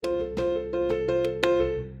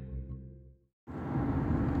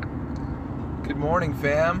morning,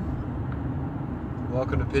 fam.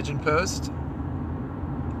 Welcome to Pigeon Post.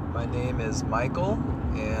 My name is Michael,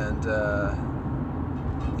 and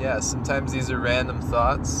sometimes these are random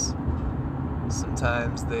thoughts.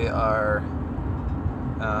 Sometimes they are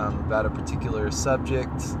about a particular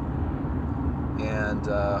subject, and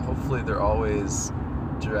hopefully they're always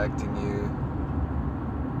directing you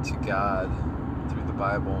to God through the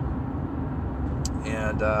Bible.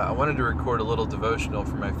 And I wanted to record a little devotional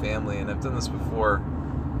for my family, and I've done this before.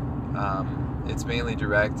 It's mainly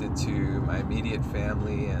directed to my immediate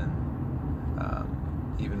family and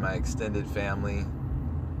even my extended family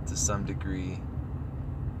to some degree,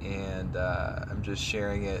 and I'm just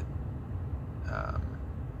sharing it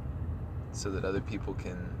so that other people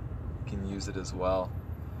can use it as well.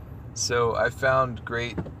 So I found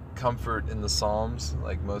great comfort in the Psalms,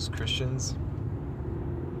 like most Christians,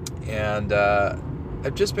 and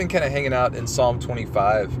I've just been kind of hanging out in Psalm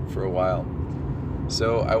 25 for a while.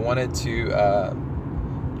 So I wanted to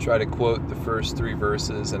try to quote the first 3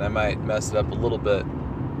 verses, and I might mess it up a little bit,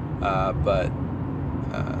 but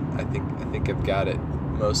I think I've got it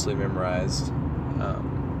mostly memorized.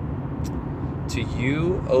 To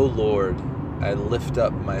you, O Lord, I lift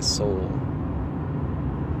up my soul.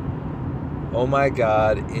 O my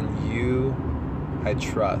God, in you I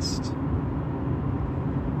trust.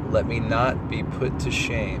 Let me not be put to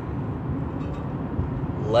shame.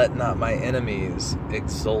 Let not my enemies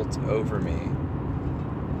exult over me.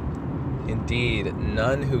 Indeed,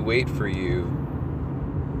 none who wait for you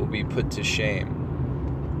will be put to shame.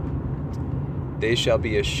 They shall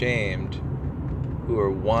be ashamed who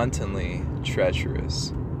are wantonly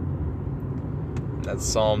treacherous. That's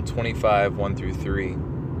Psalm 25, 1 through 3.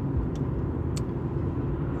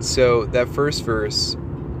 So that first verse,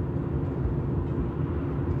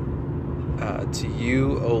 to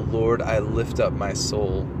you, O Lord, I lift up my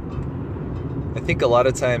soul. I think a lot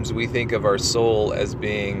of times we think of our soul as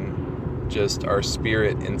being just our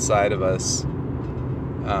spirit inside of us,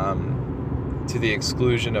 to the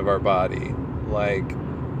exclusion of our body. Like,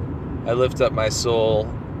 I lift up my soul,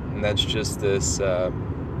 and that's just this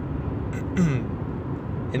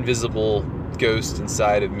invisible ghost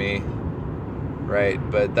inside of me, right?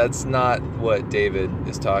 But that's not what David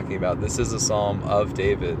is talking about. This is a psalm of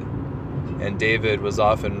David. And David was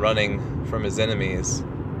often running from his enemies,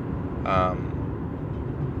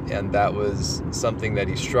 and that was something that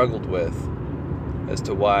he struggled with as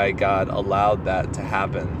to why God allowed that to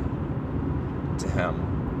happen to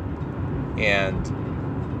him.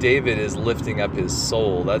 And David is lifting up his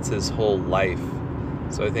soul. That's his whole life.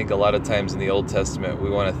 So I think a lot of times in the Old Testament we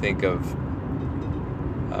want to think of,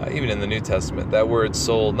 even in the New Testament, that word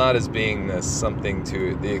soul not as being this something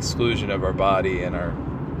to the exclusion of our body and our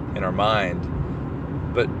mind,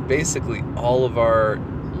 but basically all of our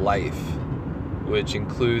life, which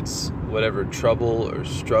includes whatever trouble or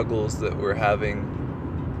struggles that we're having,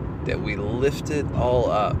 that we lift it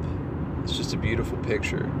all up. It's just a beautiful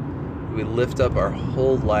picture. We lift up our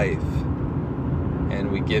whole life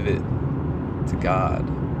and we give it to God.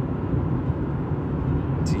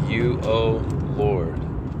 To you, O Lord.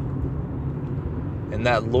 And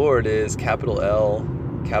that Lord is capital L,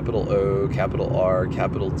 capital O, capital R,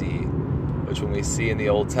 capital D, which when we see in the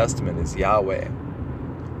Old Testament is Yahweh.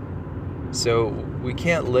 So we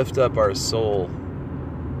can't lift up our soul,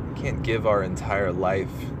 we can't give our entire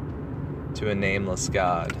life to a nameless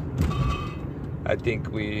God. I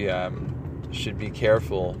think we should be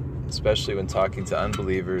careful, especially when talking to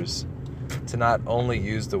unbelievers, to not only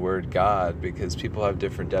use the word God, because people have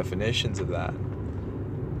different definitions of that,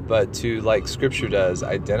 but to, like Scripture does,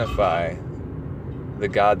 identify the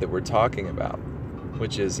God that we're talking about,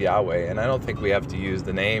 which is Yahweh. And I don't think we have to use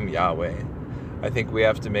the name Yahweh. I think we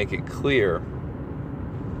have to make it clear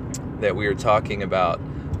that we are talking about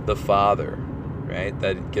the Father, right?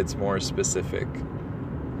 That it gets more specific,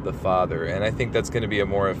 the Father. And I think that's going to be a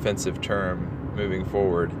more offensive term moving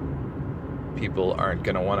forward. People aren't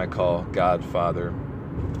going to want to call God Father,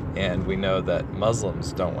 and we know that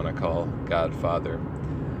Muslims don't want to call God Father.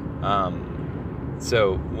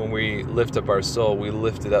 So when we lift up our soul, we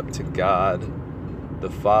lift it up to God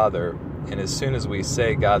the Father. And as soon as we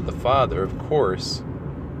say God the Father, of course,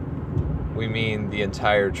 we mean the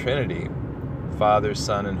entire Trinity, Father,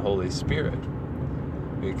 Son, and Holy Spirit,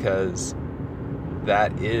 because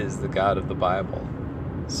that is the God of the Bible.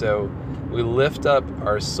 So we lift up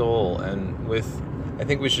our soul, and I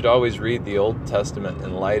think we should always read the Old Testament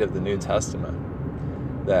in light of the New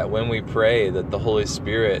Testament, that when we pray, that the Holy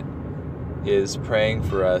Spirit is praying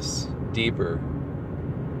for us deeper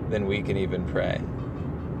than we can even pray,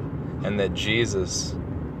 and that Jesus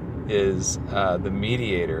is the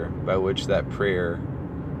mediator by which that prayer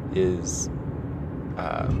is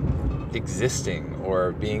existing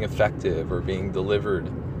or being effective or being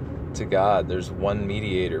delivered to God. There's one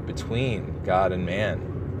mediator between God and man.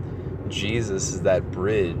 Jesus is that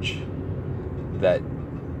bridge, that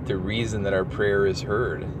the reason that our prayer is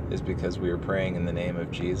heard is because we are praying in the name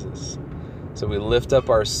of Jesus. So we lift up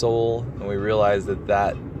our soul and we realize that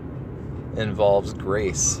that involves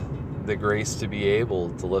grace, the grace to be able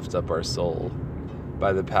to lift up our soul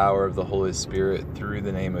by the power of the Holy Spirit through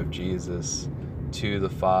the name of Jesus to the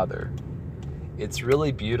Father. It's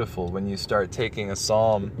really beautiful when you start taking a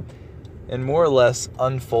psalm and more or less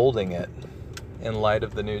unfolding it in light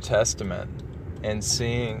of the New Testament and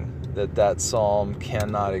seeing that that psalm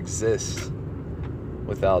cannot exist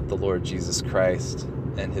without the Lord Jesus Christ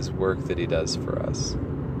and his work that he does for us.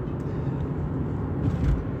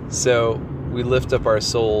 So we lift up our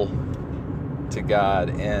soul to God,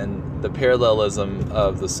 and the parallelism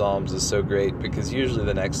of the Psalms is so great because usually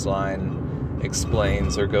the next line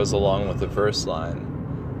explains or goes along with the first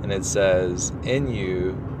line, and it says,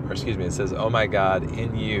 it says, "Oh my God,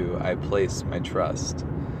 in you I place my trust."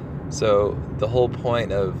 So the whole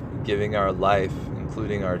point of giving our life,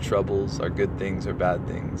 including our troubles, our good things, our bad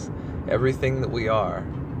things, everything that we are,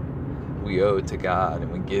 we owe to God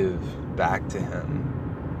and we give back to him.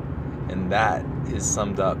 And that is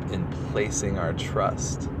summed up in placing our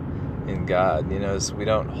trust in God. So we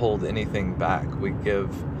don't hold anything back.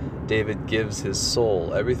 David gives his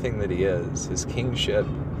soul, everything that he is, his kingship,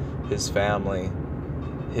 his family,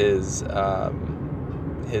 his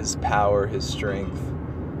power, his strength,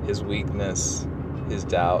 his weakness, his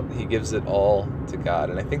doubt. He gives it all to God.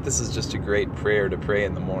 And I think this is just a great prayer to pray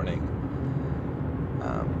in the morning.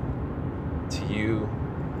 To you,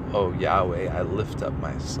 O Yahweh, I lift up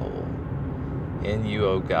my soul. In you,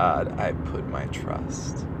 O God, I put my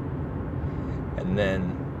trust. And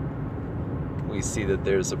then we see that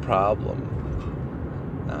there's a problem.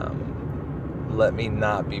 Let me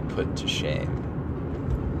not be put to shame.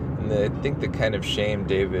 And I think the kind of shame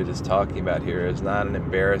David is talking about here is not an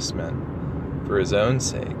embarrassment for his own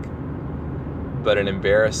sake, but an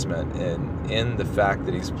embarrassment in the fact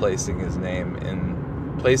that he's placing his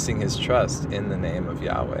trust in the name of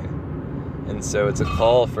Yahweh. And so it's a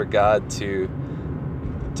call for God to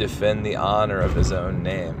defend the honor of his own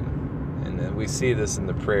name. And then we see this in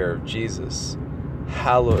the prayer of Jesus.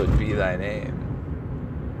 Hallowed be thy name.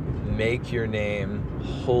 Make your name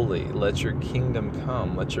holy. Let your kingdom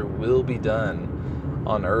come. Let your will be done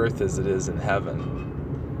on earth as it is in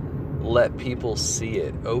heaven. Let people see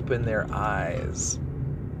it. Open their eyes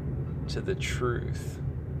to the truth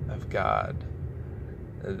of God.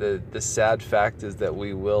 The sad fact is that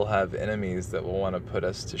we will have enemies that will want to put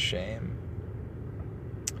us to shame.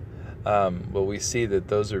 But we see that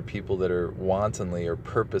those are people that are wantonly or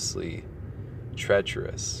purposely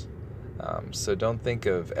treacherous. So don't think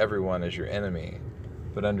of everyone as your enemy,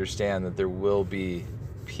 but understand that there will be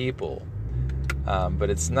people.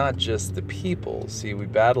 But it's not just the people. See, we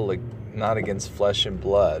battle not against flesh and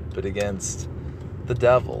blood, but against the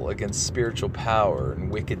devil, against spiritual power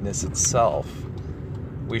and wickedness itself.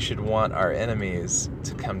 We should want our enemies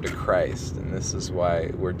to come to Christ, and this is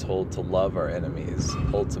why we're told to love our enemies,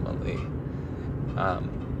 ultimately.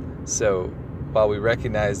 So while we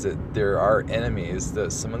recognize that there are enemies,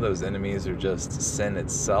 some of those enemies are just sin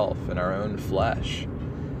itself in our own flesh.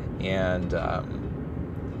 And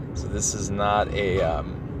so this is not a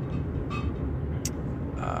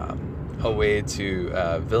way to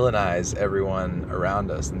villainize everyone around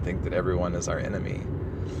us and think that everyone is our enemy,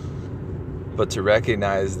 but to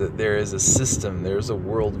recognize that there is a system, there's a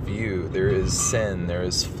worldview, there is sin, there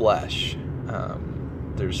is flesh,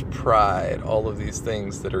 there's pride, all of these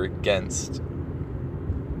things that are against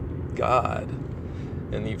God,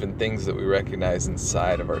 and even things that we recognize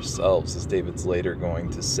inside of ourselves, as David's later going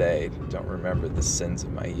to say, don't remember the sins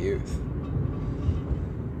of my youth.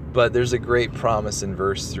 But there's a great promise in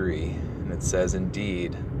verse 3, and it says,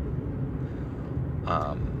 indeed,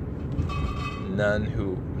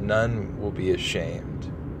 none will be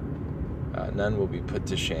ashamed. None will be put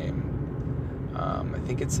to shame. I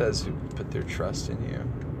think it says who put their trust in you.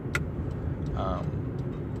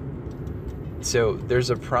 So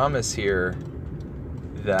there's a promise here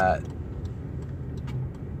that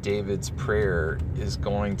David's prayer is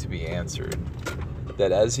going to be answered.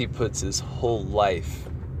 That as he puts his whole life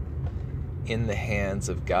in the hands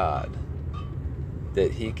of God,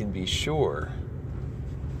 that he can be sure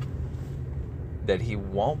that he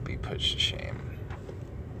won't be put to shame.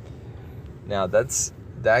 Now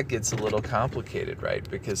that gets a little complicated, right?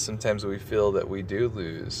 Because sometimes we feel that we do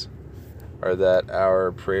lose or that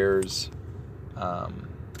our prayers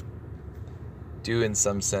do in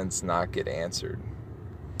some sense not get answered.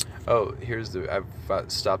 Oh,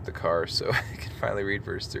 I've stopped the car so I can finally read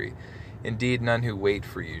verse 3. Indeed, none who wait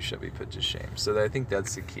for you shall be put to shame. So I think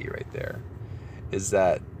that's the key right there, is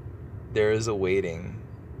that there is a waiting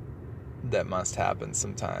that must happen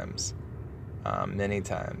sometimes, many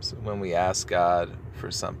times, when we ask God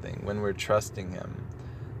for something, when we're trusting Him.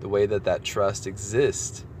 The way that trust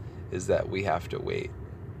exists is that we have to wait.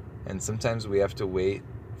 And sometimes we have to wait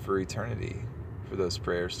for eternity for those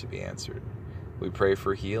prayers to be answered. We pray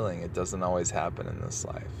for healing. It doesn't always happen in this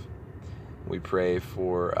life. We pray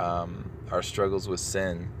for our struggles with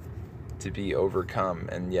sin to be overcome,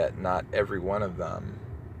 and yet not every one of them,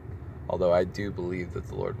 although I do believe that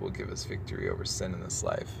the Lord will give us victory over sin in this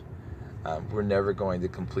life, we're never going to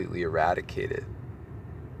completely eradicate it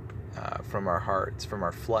from our hearts, from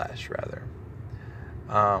our flesh, rather.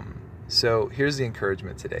 So here's the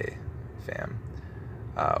encouragement today, fam.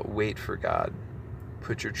 Wait for God.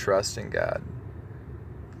 Put your trust in God.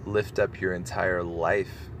 Lift up your entire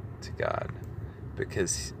life to God,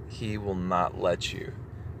 because He will not let you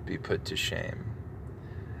be put to shame.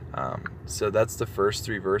 So that's the first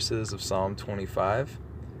 3 verses of Psalm 25.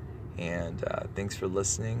 And thanks for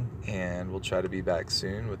listening, and we'll try to be back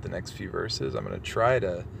soon with the next few verses. I'm going to try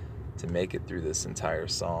to make it through this entire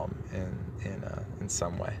psalm in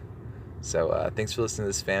some way. So thanks for listening to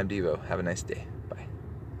this, fam. Devo. Have a nice day.